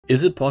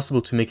is it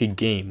possible to make a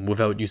game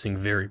without using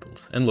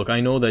variables? And look,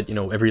 I know that, you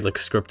know, every like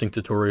scripting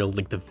tutorial,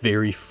 like the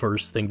very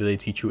first thing that they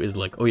teach you is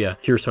like, oh yeah,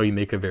 here's how you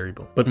make a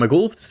variable. But my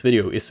goal of this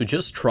video is to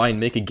just try and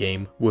make a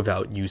game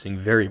without using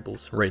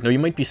variables, right? Now you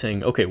might be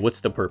saying, okay, what's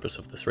the purpose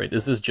of this, right?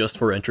 Is this just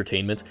for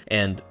entertainment?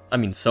 And I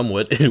mean,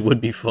 somewhat, it would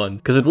be fun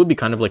because it would be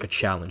kind of like a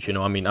challenge, you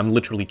know? I mean, I'm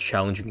literally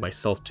challenging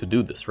myself to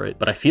do this, right?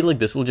 But I feel like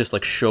this will just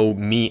like show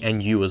me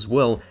and you as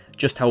well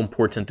just how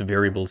important the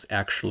variables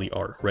actually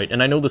are, right?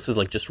 And I know this is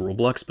like just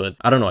Roblox, but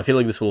I don't know, I feel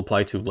like this will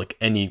apply to like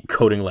any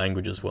coding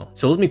language as well.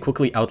 So let me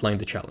quickly outline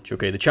the challenge,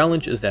 okay? The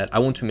challenge is that I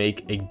want to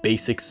make a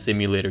basic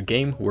simulator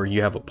game where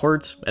you have a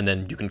part and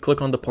then you can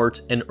click on the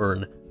part and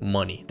earn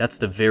money. That's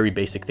the very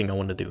basic thing I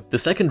want to do. The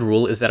second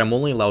rule is that I'm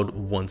only allowed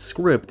one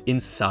script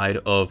inside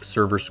of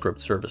server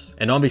script service.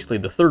 And obviously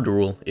the third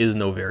rule is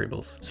no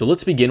variables. So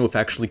let's begin with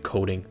actually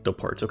coding the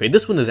parts. Okay,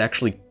 this one is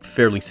actually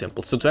fairly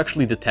simple. So to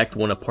actually detect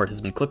when a part has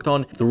been clicked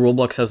on, the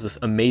Roblox has this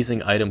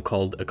amazing item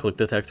called a click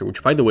detector,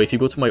 which by the way, if you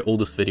go to my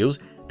oldest videos,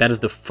 that is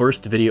the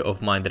first video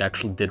of mine that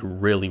actually did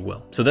really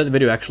well. So that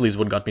video actually is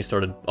what got me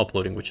started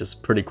uploading, which is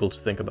pretty cool to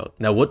think about.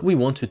 Now, what we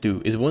want to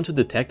do is we want to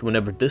detect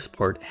whenever this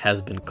part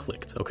has been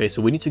clicked. Okay,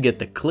 so we need to get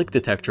the click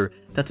detector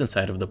that's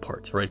inside of the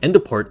part, right? And the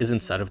part is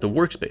inside of the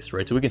workspace,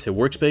 right? So we can say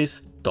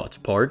workspace dot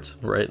part,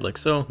 right? Like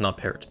so, not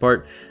parent,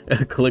 part,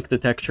 click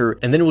detector,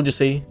 and then we'll just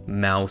say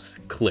mouse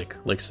click,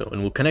 like so,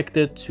 and we'll connect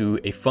it to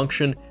a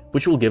function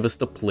which will give us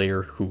the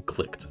player who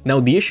clicked. Now,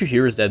 the issue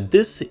here is that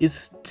this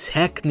is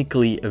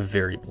technically a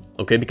variable,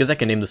 okay? Because I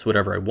can name this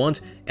whatever I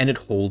want, and it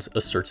holds a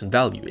certain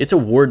value. It's a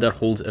word that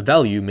holds a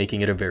value,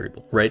 making it a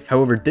variable, right?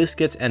 However, this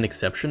gets an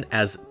exception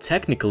as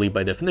technically,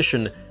 by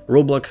definition,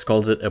 Roblox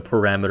calls it a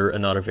parameter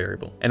and not a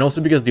variable. And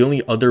also because the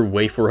only other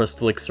way for us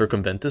to like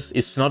circumvent this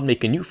is to not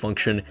make a new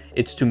function,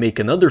 it's to make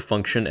another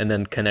function and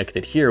then connect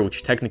it here,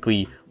 which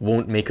technically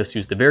won't make us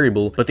use the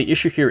variable. But the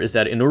issue here is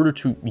that in order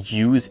to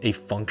use a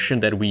function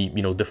that we,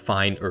 you know,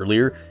 defined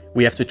earlier,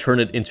 we have to turn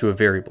it into a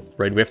variable,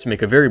 right? We have to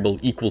make a variable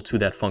equal to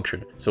that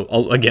function. So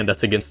again,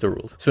 that's against the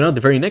rules. So now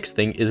the very next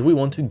thing is we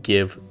want to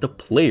give the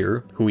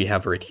player, who we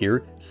have right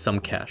here, some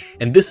cash.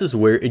 And this is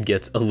where it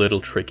gets a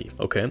little tricky,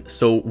 okay?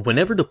 So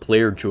whenever the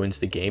player joins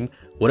the game,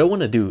 what I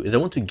want to do is I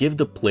want to give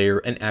the player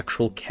an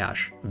actual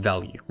cash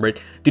value, right?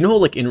 Do you know how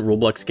like in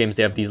Roblox games,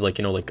 they have these like,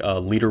 you know, like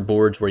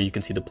leaderboards where you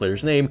can see the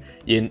player's name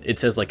and it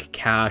says like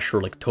cash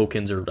or like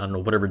tokens or I don't know,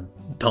 whatever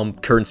dumb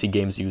currency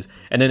games use.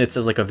 And then it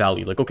says like a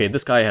value, like, okay,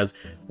 this guy has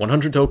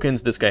 100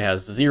 tokens, this guy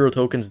has 0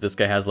 tokens, this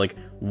guy has like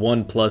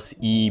 1 plus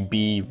E,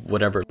 B,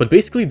 whatever. But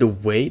basically the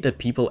way that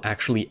people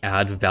actually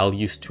add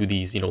values to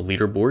these, you know,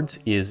 leaderboards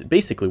is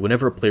basically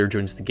whenever a player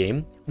joins the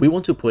game, we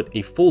want to put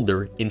a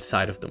folder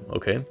inside of them,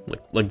 okay?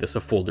 Like this,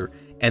 a folder.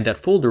 And that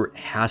folder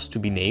has to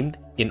be named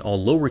in all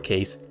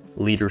lowercase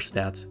leader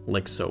stats,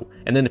 like so.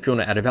 And then if you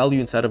want to add a value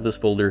inside of this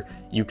folder,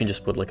 you can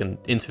just put like an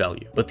int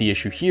value. But the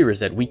issue here is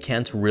that we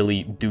can't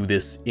really do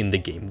this in the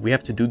game. We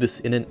have to do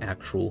this in an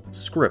actual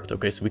script,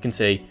 okay? So we can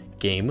say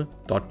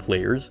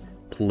game.players,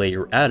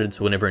 player added.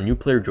 So whenever a new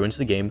player joins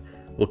the game,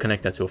 we'll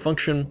connect that to a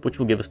function, which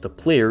will give us the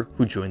player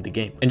who joined the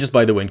game. And just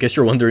by the way, in case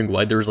you're wondering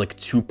why there's like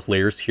 2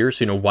 players here,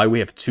 so you know why we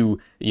have 2,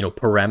 you know,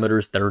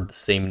 parameters that are the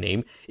same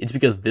name, it's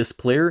because this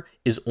player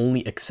is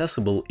only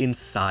accessible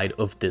inside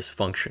of this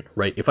function,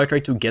 right? If I try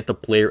to get the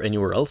player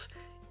anywhere else,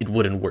 it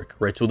wouldn't work,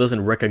 right? So it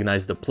doesn't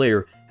recognize the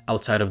player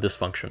outside of this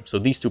function. So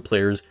these 2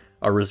 players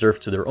are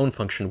reserved to their own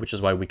function, which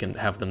is why we can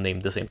have them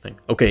named the same thing.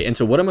 Okay, and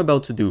so what I'm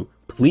about to do,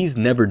 please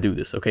never do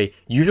this, okay?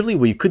 Usually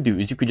what you could do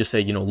is you could just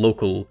say, you know,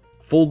 local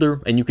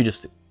folder, and you could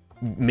just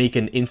make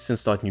an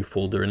instance.new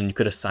folder and then you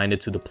could assign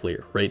it to the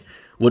player, right?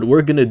 What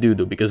we're gonna do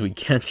though, because we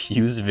can't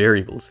use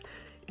variables,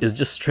 is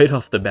just straight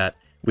off the bat,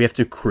 we have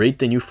to create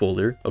the new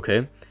folder,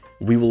 okay?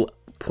 We will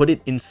put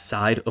it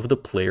inside of the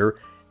player,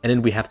 and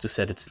then we have to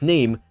set its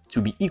name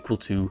to be equal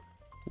to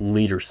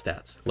leader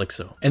stats, like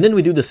so. And then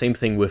we do the same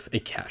thing with a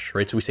cache,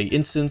 right? So we say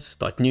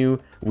instance.new,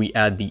 we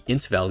add the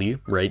int value,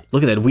 right?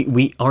 Look at that,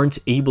 we aren't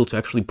able to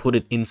actually put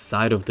it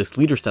inside of this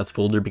leader stats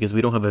folder because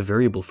we don't have a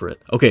variable for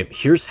it. Okay,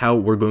 here's how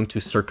we're going to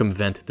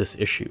circumvent this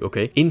issue,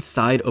 okay?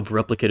 Inside of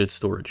replicated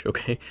storage,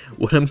 okay?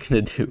 What I'm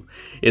gonna do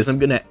is I'm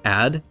gonna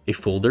add a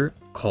folder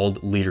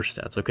called leader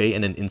stats, okay?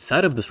 And then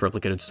inside of this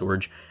replicated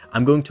storage,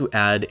 I'm going to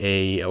add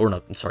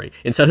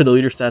inside of the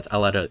leader stats,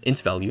 I'll add an int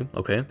value,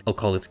 okay? I'll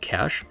call it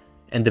cache,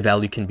 and the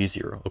value can be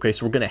 0. Okay,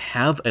 so we're gonna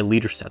have a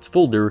leader stats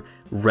folder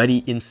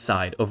ready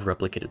inside of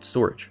replicated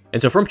storage.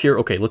 And so from here,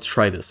 okay, let's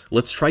try this.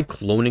 Let's try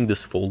cloning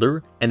this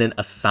folder and then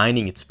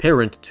assigning its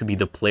parent to be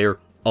the player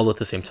all at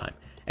the same time.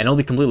 And I'll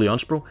be completely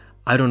honest, bro,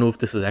 I don't know if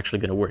this is actually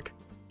gonna work.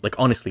 Like,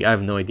 honestly, I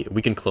have no idea.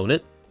 We can clone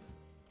it,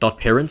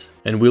 .parent,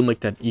 and we'll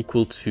make that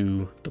equal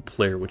to the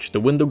player, which the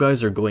window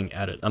guys are going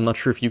at it. I'm not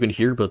sure if you can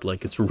hear, but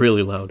like, it's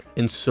really loud.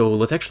 And so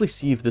let's actually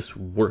see if this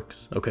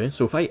works, okay?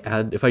 So if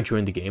I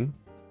join the game,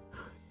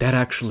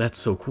 that's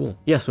so cool.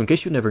 Yeah, so in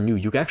case you never knew,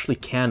 you actually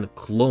can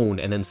clone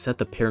and then set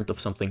the parent of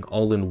something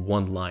all in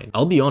one line.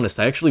 I'll be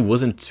honest, I actually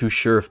wasn't too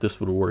sure if this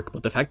would work,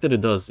 but the fact that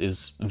it does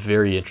is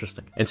very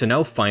interesting. And so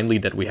now finally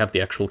that we have the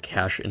actual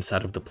cache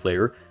inside of the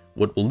player,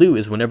 what we'll do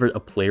is whenever a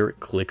player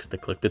clicks the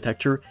click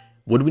detector,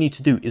 what we need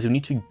to do is we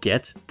need to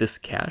get this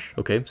cache,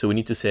 okay? So we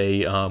need to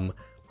say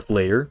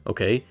player,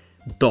 okay,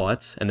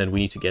 dots, and then we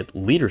need to get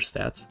leader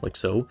stats, like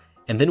so,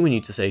 and then we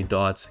need to say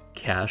dots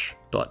cache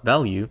dot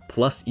value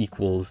plus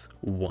equals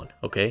 1,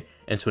 okay?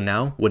 And so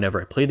now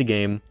whenever I play the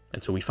game,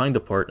 and so we find the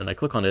part and I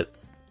click on it,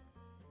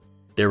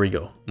 there we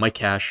go. My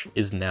cache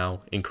is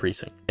now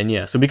increasing. And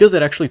yeah, so because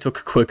that actually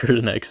took quicker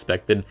than I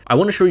expected, I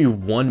want to show you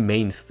one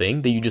main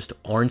thing that you just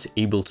aren't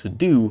able to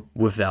do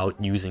without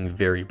using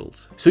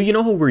variables. So you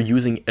know how we're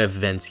using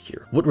events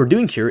here. What we're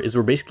doing here is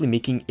we're basically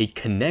making a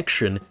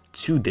connection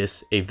to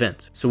this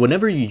event. So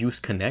whenever you use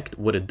connect,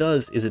 what it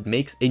does is it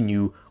makes a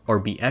new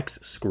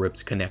RBX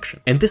script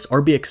connection. And this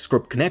RBX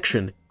script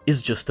connection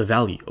is just a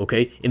value,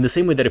 okay? In the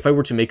same way that if I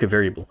were to make a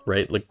variable,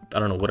 right? Like, I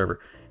don't know, whatever,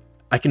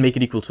 I can make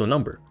it equal to a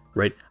number,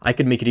 right? I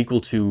could make it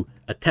equal to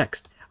a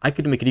text. I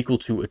could make it equal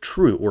to a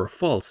true or a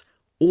false,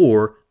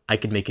 or I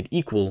could make it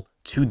equal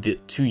to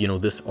you know,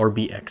 this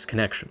RBX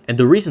connection. And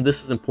the reason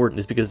this is important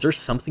is because there's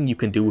something you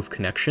can do with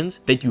connections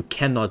that you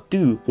cannot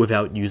do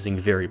without using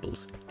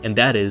variables, and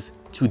that is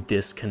to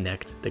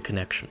disconnect the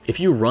connection. If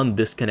you run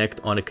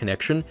disconnect on a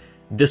connection,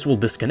 this will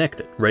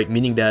disconnect it, right?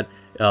 Meaning that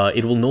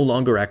it will no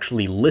longer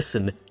actually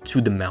listen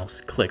to the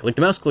mouse click. Like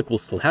the mouse click will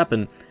still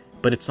happen,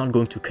 but it's not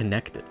going to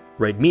connect it,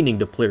 right? Meaning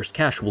the player's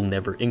cache will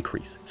never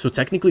increase. So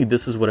technically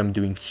this is what I'm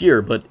doing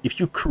here, but if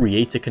you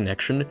create a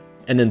connection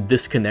and then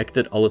disconnect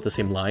it all at the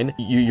same line,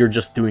 you're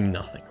just doing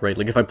nothing, right?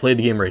 Like if I play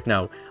the game right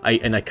now, I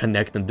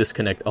connect and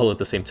disconnect all at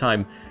the same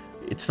time,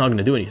 it's not going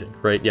to do anything,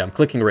 right? Yeah, I'm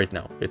clicking right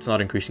now. It's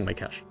not increasing my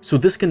cache. So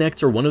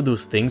disconnects are one of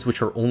those things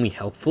which are only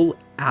helpful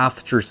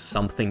after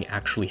something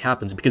actually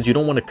happens, because you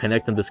don't want to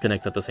connect and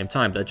disconnect at the same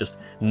time. That just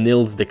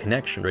nils the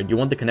connection, right? You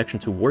want the connection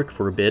to work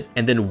for a bit,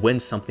 and then when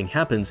something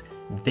happens,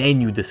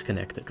 then you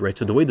disconnect it, right?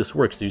 So the way this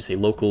works is you say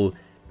local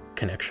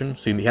connection,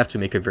 so you have to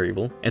make a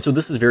variable. And so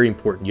this is very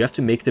important. You have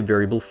to make the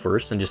variable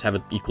first and just have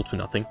it equal to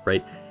nothing,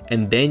 right?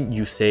 And then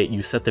you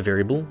set the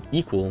variable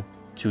equal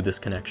to this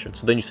connection.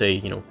 So then you say,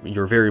 you know,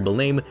 your variable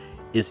name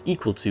is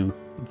equal to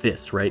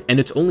this, right? And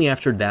it's only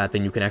after that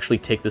then you can actually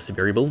take this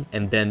variable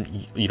and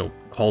then, you know,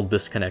 call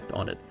disconnect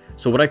on it.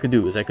 So what I could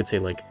do is I could say,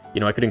 like,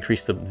 you know, I could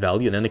increase the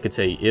value, and then I could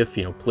say if,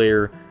 you know,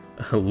 player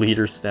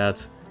leader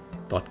stats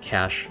dot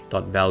cache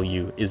dot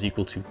value is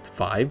equal to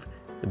 5,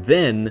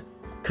 then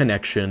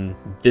connection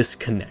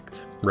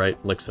disconnect, right?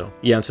 Like so.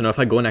 Yeah, and so now if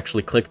I go and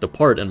actually click the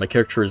part, and my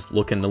character is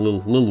looking a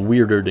little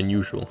weirder than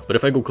usual, but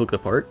if I go click the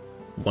part,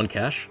 1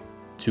 cache,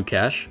 2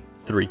 cache,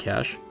 3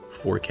 cache,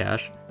 4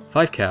 cache,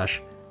 5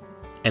 cache,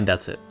 and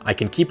that's it. I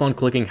can keep on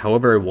clicking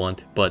however I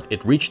want, but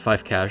it reached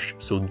 5 cache,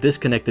 so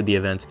disconnected the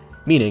event,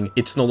 meaning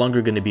it's no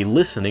longer going to be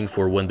listening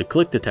for when the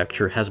click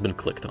detector has been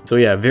clicked on. So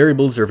yeah,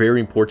 variables are very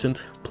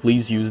important.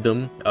 Please use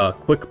them.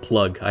 Quick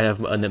plug, I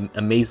have an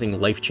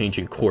amazing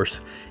life-changing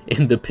course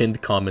in the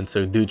pinned comment,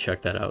 so do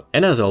check that out.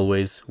 And as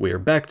always, we are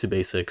back to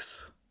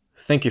basics.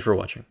 Thank you for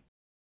watching.